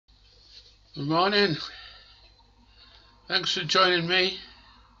Good morning. Thanks for joining me.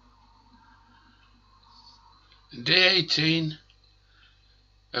 Day 18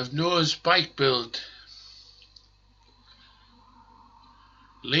 of Noah's bike build.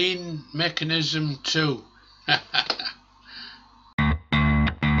 Lean mechanism 2.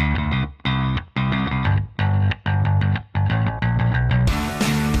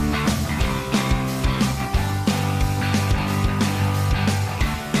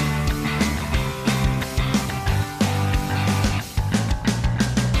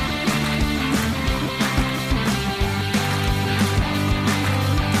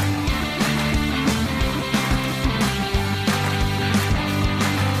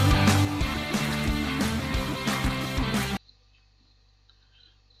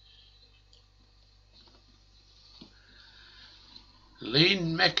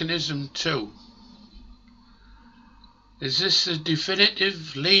 Lean mechanism 2. Is this the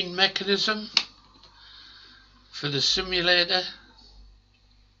definitive lean mechanism for the simulator?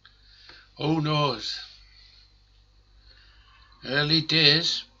 Who knows? Early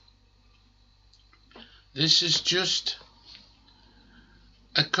days. This is just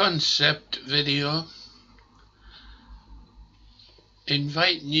a concept video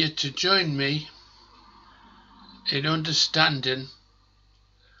inviting you to join me in understanding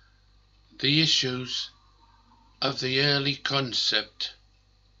the issues of the early concept.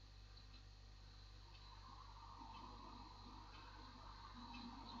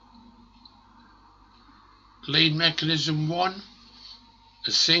 Lean mechanism 1,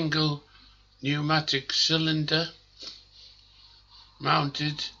 a single pneumatic cylinder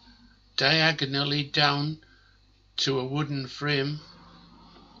mounted diagonally down to a wooden frame.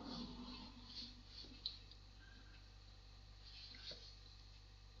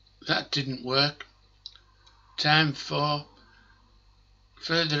 That didn't work. Time for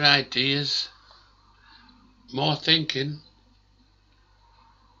further ideas, more thinking.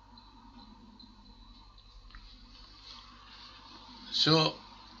 So,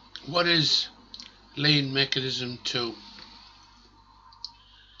 what is lean mechanism 2?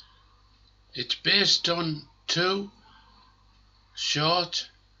 It's based on 2 short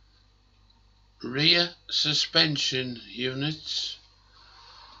rear suspension units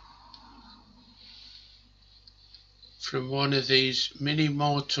from one of these mini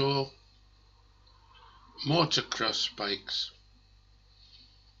motocross bikes.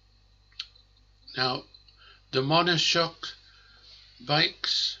 Now, the monoshock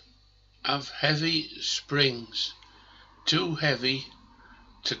bikes have heavy springs, too heavy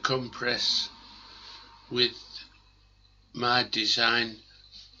to compress with my design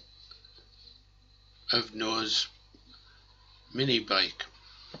of Noah's mini bike.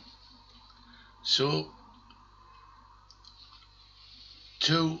 So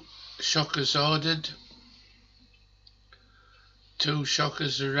 2 shockers ordered, 2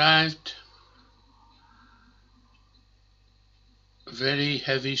 shockers arrived, very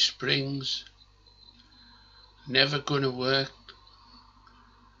heavy springs, never gonna work,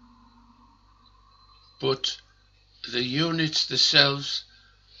 but the units themselves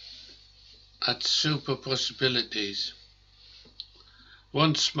had super possibilities.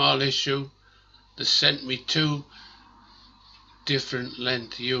 One small issue, they sent me 2 different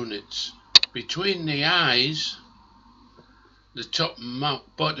length units. Between the eyes, the top and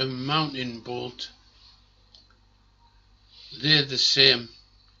bottom mounting bolt, they're the same,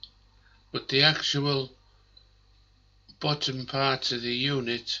 but the actual bottom part of the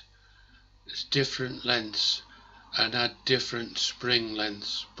unit is different lengths and had different spring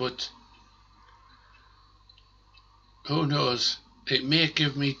lengths. But who knows, it may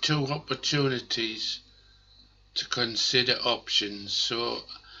give me 2 opportunities to consider options. So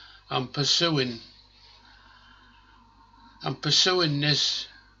I'm pursuing this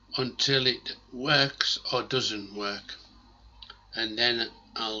until it works or doesn't work, and then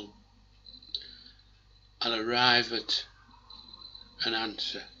I'll arrive at an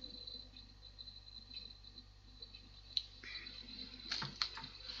answer.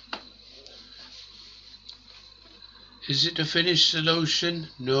 Is it a finished solution?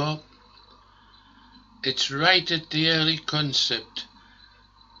 No. It's right at the early concept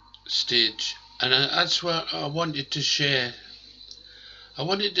stage, and that's what I wanted to share. I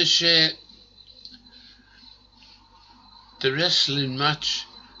wanted to share the wrestling match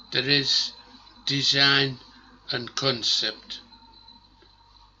that is design and concept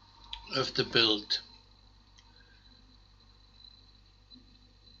of the build.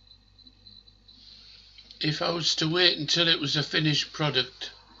 If I was to wait until it was a finished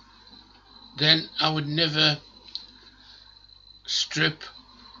product, then I would never strip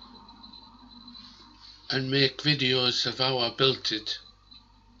and make videos of how I built it.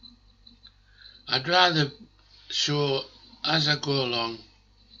 I'd rather show as I go along,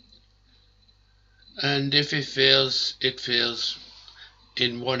 and if it fails, it fails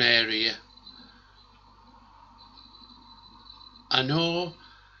in one area. I know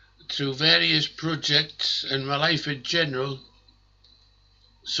through various projects and my life in general,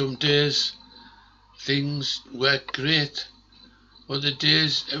 some days things work great, other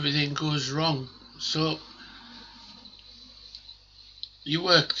days everything goes wrong. So you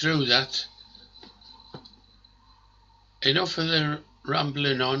work through that. Enough of the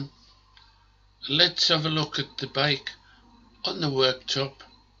rambling on. Let's have a look at the bike on the worktop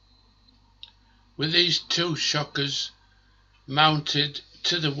with these two shockers mounted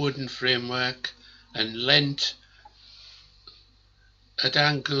to the wooden framework and leant at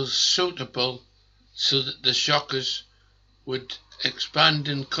angles suitable so that the shockers would expand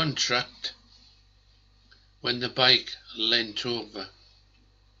and contract when the bike leant over.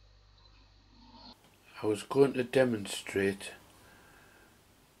 I was going to demonstrate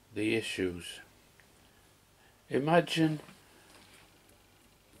the issues. Imagine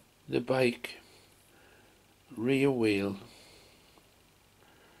the bike rear wheel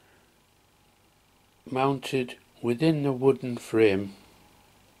mounted within the wooden frame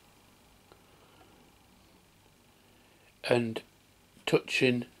and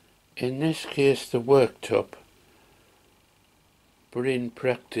touching, in this case, the worktop, but in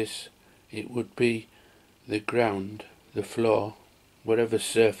practice it would be the ground, the floor, whatever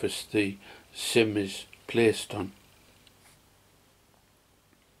surface the sim is placed on.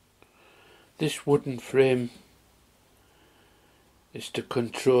 This wooden frame is to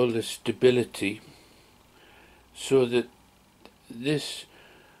control the stability so that this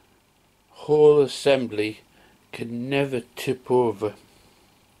whole assembly can never tip over.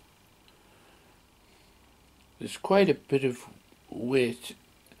 There's quite a bit of weight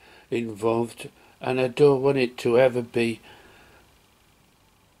involved, and I don't want it to ever be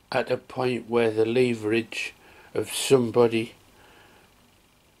at a point where the leverage of somebody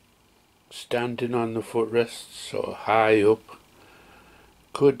standing on the footrests or high up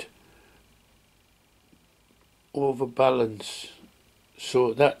could overbalance.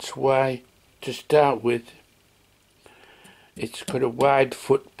 So that's why, to start with, it's got a wide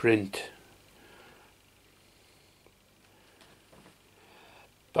footprint.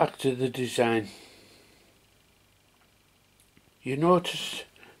 Back to the design. You notice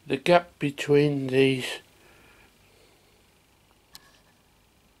the gap between these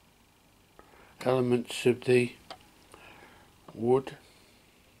elements of the wood.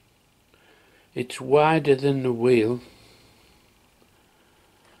 It's wider than the wheel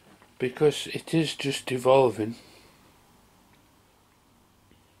because it is just evolving.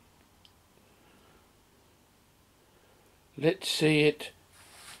 Let's see it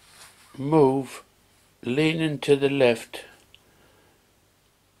move, leaning to the left,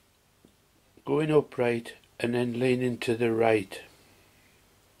 going upright, and then leaning to the right.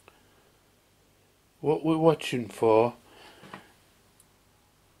 What we're watching for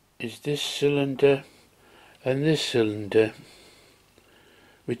is this cylinder and this cylinder,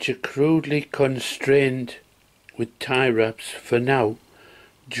 which are crudely constrained with tie wraps for now,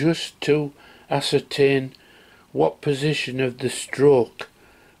 just to ascertain what position of the stroke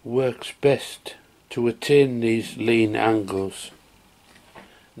works best to attain these lean angles.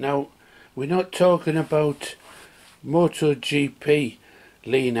 Now, we're not talking about MotoGP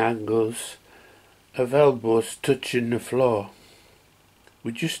lean angles of elbows touching the floor.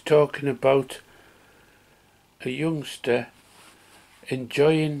 We're just talking about a youngster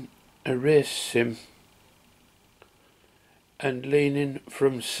enjoying a race sim and leaning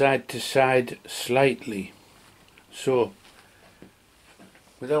from side to side slightly. So,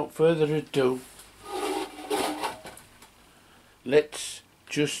 without further ado, let's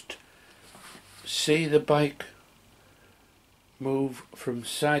just see the bike move from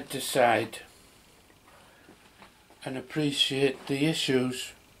side to side and appreciate the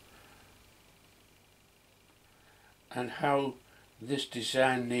issues and how this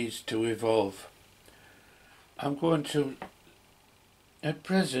design needs to evolve. I'm going to, at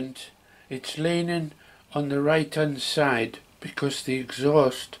present, it's leaning on the right hand side because the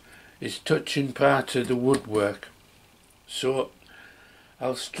exhaust is touching part of the woodwork. So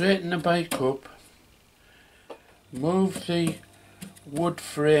I'll straighten the bike up, move the wood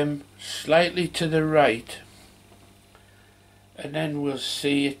frame slightly to the right, and then we'll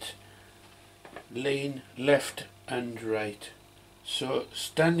see it lean left and right. So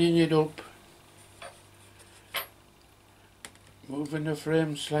standing it up, moving the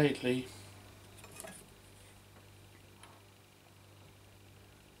frame slightly,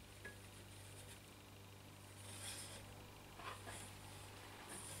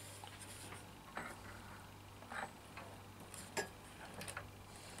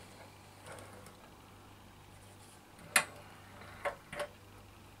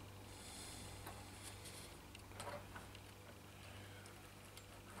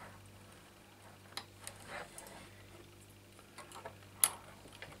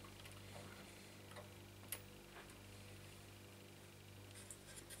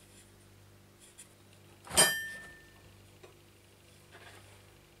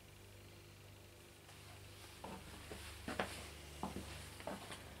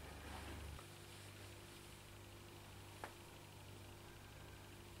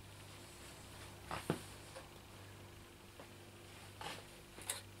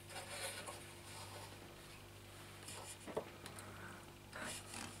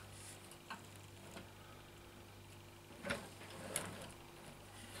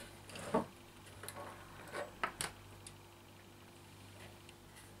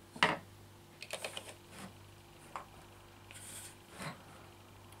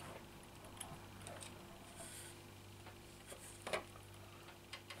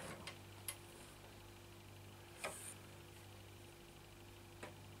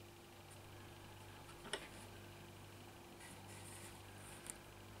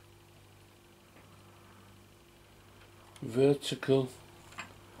 vertical,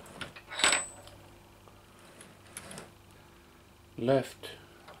 left,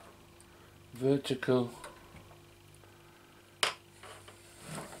 vertical,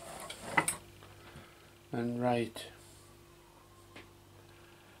 and right.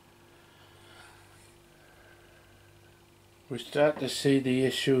 We start to see the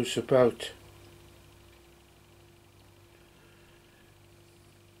issues about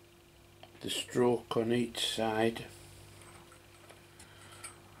the stroke on each side.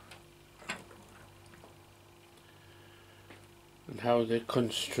 And how they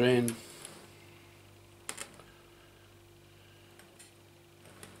constrain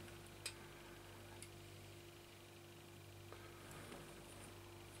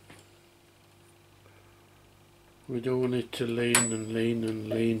we don't want it to lean and lean and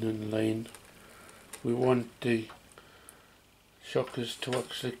lean and lean. We want the shockers to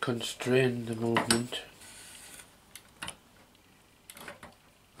actually constrain the movement.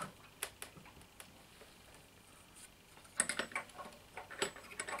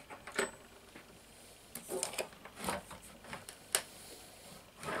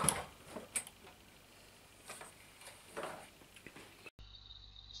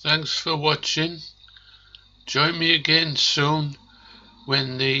 Thanks for watching. Join me again soon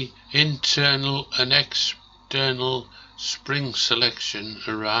when the internal and external spring selection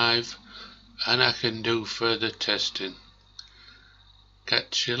arrive and I can do further testing.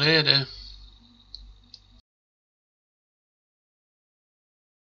 Catch you later.